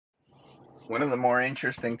One of the more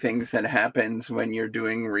interesting things that happens when you're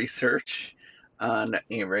doing research on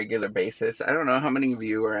a regular basis. I don't know how many of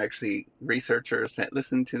you are actually researchers that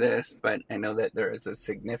listen to this, but I know that there is a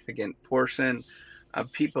significant portion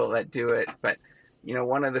of people that do it. But,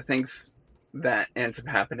 one of the things that ends up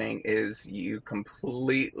happening is you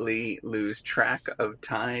completely lose track of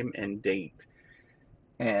time and date.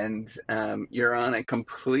 And you're on a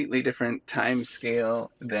completely different time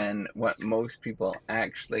scale than what most people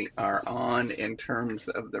actually are on in terms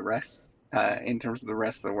of the rest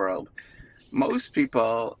of the world. Most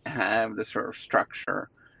people have the sort of structure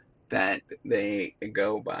that they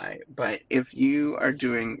go by, but if you are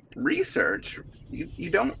doing research,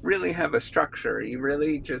 you don't really have a structure. You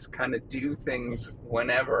really just kind of do things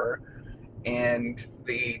whenever, and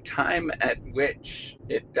the time at which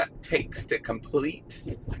it takes to complete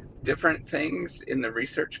different things in the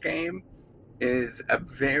research game is a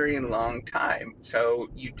very long time. So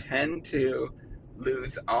you tend to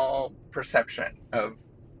lose all perception of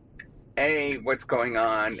A, what's going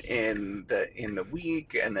on in the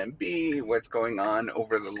week, and then B, what's going on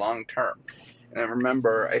over the long term. And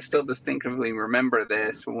I still distinctively remember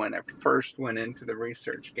this when I first went into the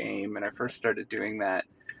research game and I first started doing that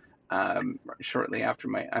shortly after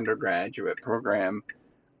my undergraduate program.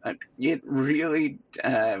 It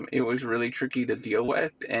was really tricky to deal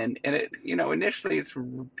with, and it, initially it's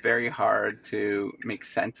very hard to make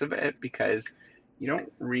sense of it because you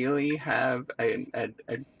don't really have a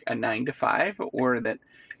 9 to 5, or that,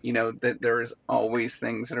 that there's always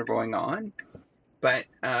things that are going on. But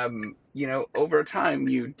over time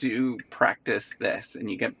you do practice this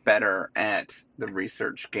and you get better at the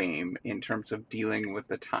research game in terms of dealing with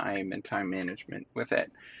the time and time management with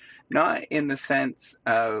it, not in the sense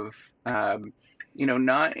of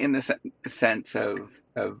not in the sense of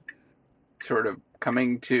sort of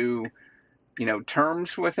coming to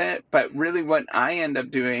terms with it, but really what I end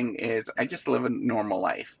up doing is I just live a normal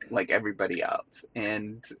life like everybody else,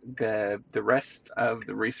 and the rest of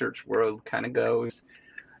the research world kind of goes.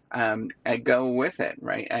 I go with it,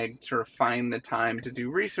 right? I sort of find the time to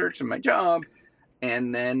do research in my job,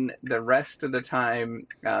 and then the rest of the time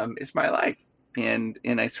is my life, and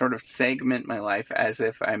I sort of segment my life as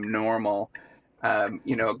if I'm normal,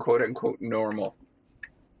 quote unquote normal,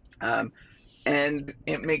 um, and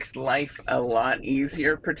it makes life a lot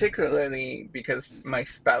easier, particularly because my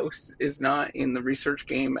spouse is not in the research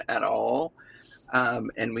game at all.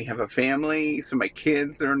 And we have a family, so my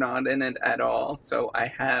kids are not in it at all. So I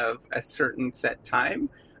have a certain set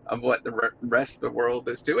time of what the rest of the world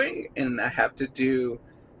is doing, and I have to do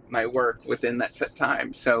my work within that set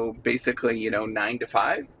time. So basically, 9 to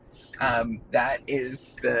 5. That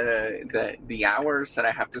is the hours that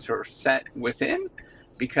I have to sort of set within,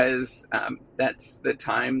 because that's the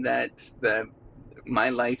time that my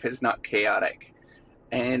life is not chaotic.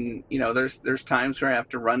 And there's times where I have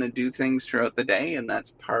to run and do things throughout the day, and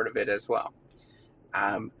that's part of it as well.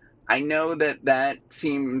 Um, I know that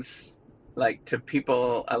seems like, to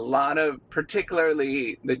people, a lot of,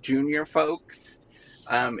 particularly the junior folks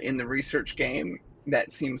in the research game,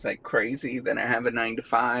 that seems like crazy that I have a 9 to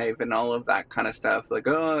 5 and all of that kind of stuff. Like,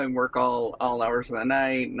 oh, I work all hours of the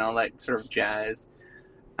night and all that sort of jazz.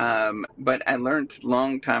 But I learned a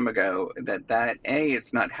long time ago that A,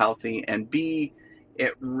 it's not healthy, and B,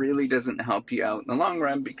 it really doesn't help you out in the long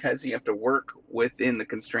run, because you have to work within the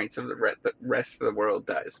constraints of the rest of the world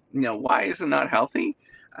does. Why is it not healthy?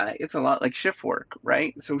 It's a lot like shift work,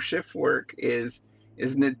 right? So shift work is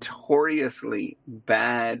notoriously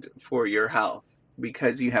bad for your health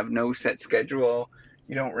because you have no set schedule.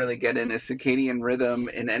 You don't really get in a circadian rhythm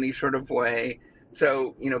in any sort of way.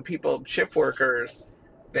 So, shift workers,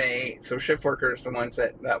 shift workers, the ones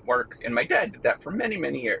that work, and my dad did that for many,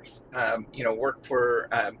 many years, work for,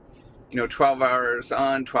 12 hours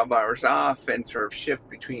on, 12 hours off, and sort of shift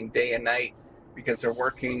between day and night because they're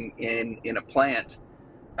working in a plant.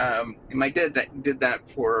 And my dad did that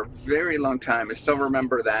for a very long time. I still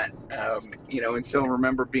remember that, and still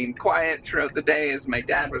remember being quiet throughout the day as my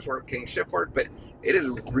dad was working shift work, but it is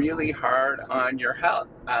really hard on your health.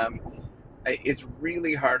 It's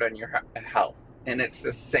really hard on your health. And it's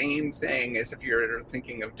the same thing as if you're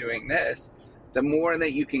thinking of doing this. The more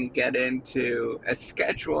that you can get into a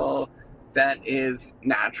schedule that is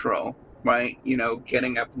natural, right?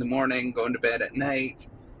 Getting up in the morning, going to bed at night,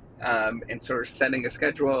 and sort of setting a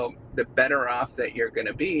schedule, the better off that you're going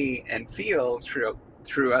to be and feel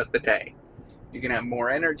throughout the day. You're going to have more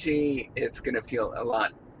energy. It's going to feel a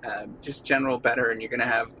lot just general better, and you're going to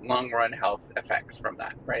have long run health effects from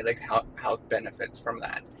that, right? Like health benefits from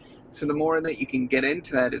that. So the more that you can get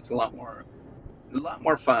into that, it's a lot more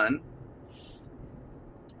fun.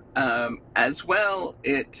 As well,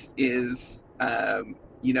 it is,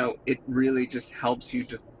 it really just helps you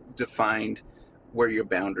to define where your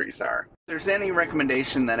boundaries are. If there's any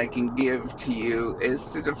recommendation that I can give to you is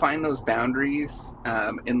to define those boundaries,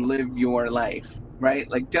 and live your life, right?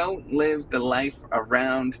 Like, don't live the life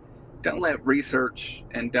around, don't let research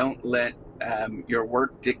and don't let your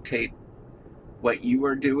work dictate what you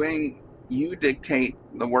are doing. You dictate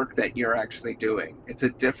the work that you're actually doing. It's a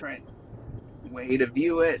different way to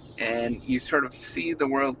view it, and you sort of see the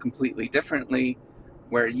world completely differently,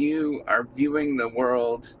 where you are viewing the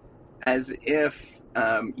world as if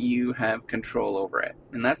you have control over it.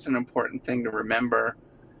 And that's an important thing to remember.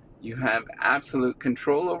 You have absolute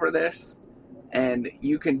control over this, and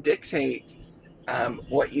you can dictate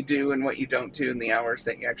what you do and what you don't do, and the hours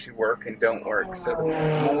that you actually work and don't work. So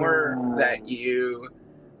the more that you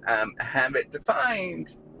have it defined,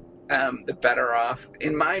 the better off,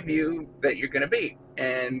 in my view, that you're going to be.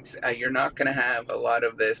 And you're not going to have a lot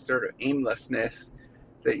of this sort of aimlessness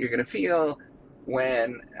that you're going to feel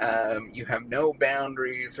when you have no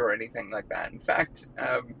boundaries or anything like that. In fact,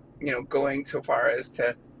 going so far as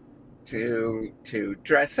to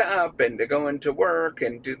dress up and to go into work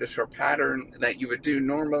and do the sort of pattern that you would do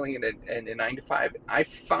normally in a 9 to 5, I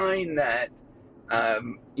find that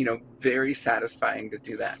very satisfying to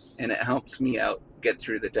do that, and it helps me out get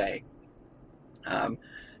through the day.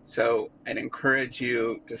 So I'd encourage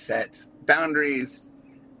you to set boundaries,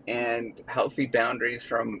 and healthy boundaries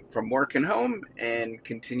from work and home, and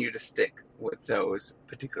continue to stick with those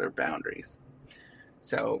particular boundaries.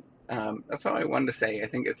 So that's all I wanted to say. I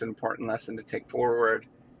think it's an important lesson to take forward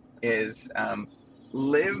is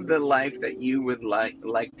live the life that you would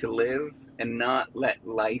like to live, and not let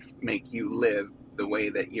life make you live the way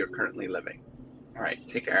that you're currently living. All right,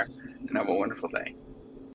 take care and have a wonderful day.